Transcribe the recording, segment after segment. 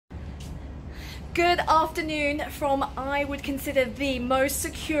Good afternoon from, I would consider, the most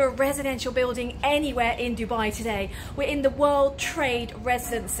secure residential building anywhere in Dubai today. We're in the World Trade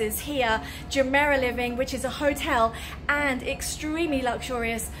Residences here, Jumeirah Living, which is a hotel and extremely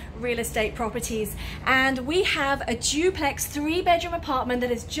luxurious real estate properties. And we have a duplex 3-bedroom apartment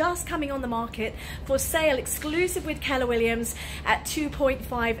that is just coming on the market for sale, exclusive with Keller Williams, at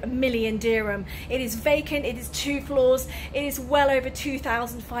 2.5 million dirham. It is vacant, it is 2 floors, it is well over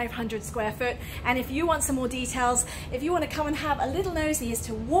 2,500 square foot. And if you want some more details, if you want to come and have a little nosy as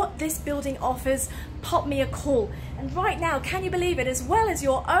to what this building offers, pop me a call. And right now, can you believe it, as well as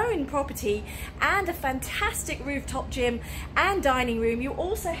your own property and a fantastic rooftop gym and dining room, you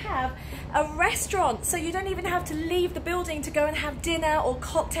also have a restaurant, so you don't even have to leave the building to go and have dinner or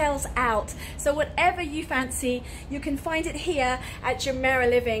cocktails out. So whatever you fancy, you can find it here at Jumeirah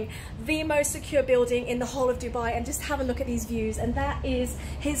Living, the most secure building in the whole of Dubai. And just have a look at these views, and that is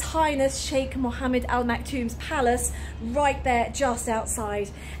His Highness Sheikh Mohammed Al Maktoum's palace right there just outside.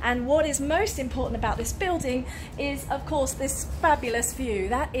 And what is most important about this building is, of course, this fabulous view.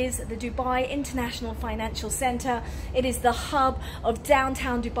 That is the Dubai International Financial Centre. It is the hub of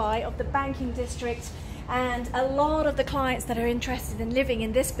downtown Dubai, of the banking district, and a lot of the clients that are interested in living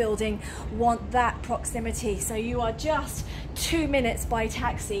in this building want that proximity. So you are just 2 minutes by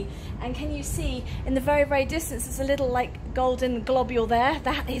taxi. And can you see in the very distance, there's a little like golden globule there?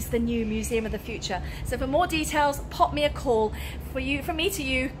 That is the new Museum of the Future. So for more details, pop me a call. From me to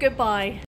you, goodbye.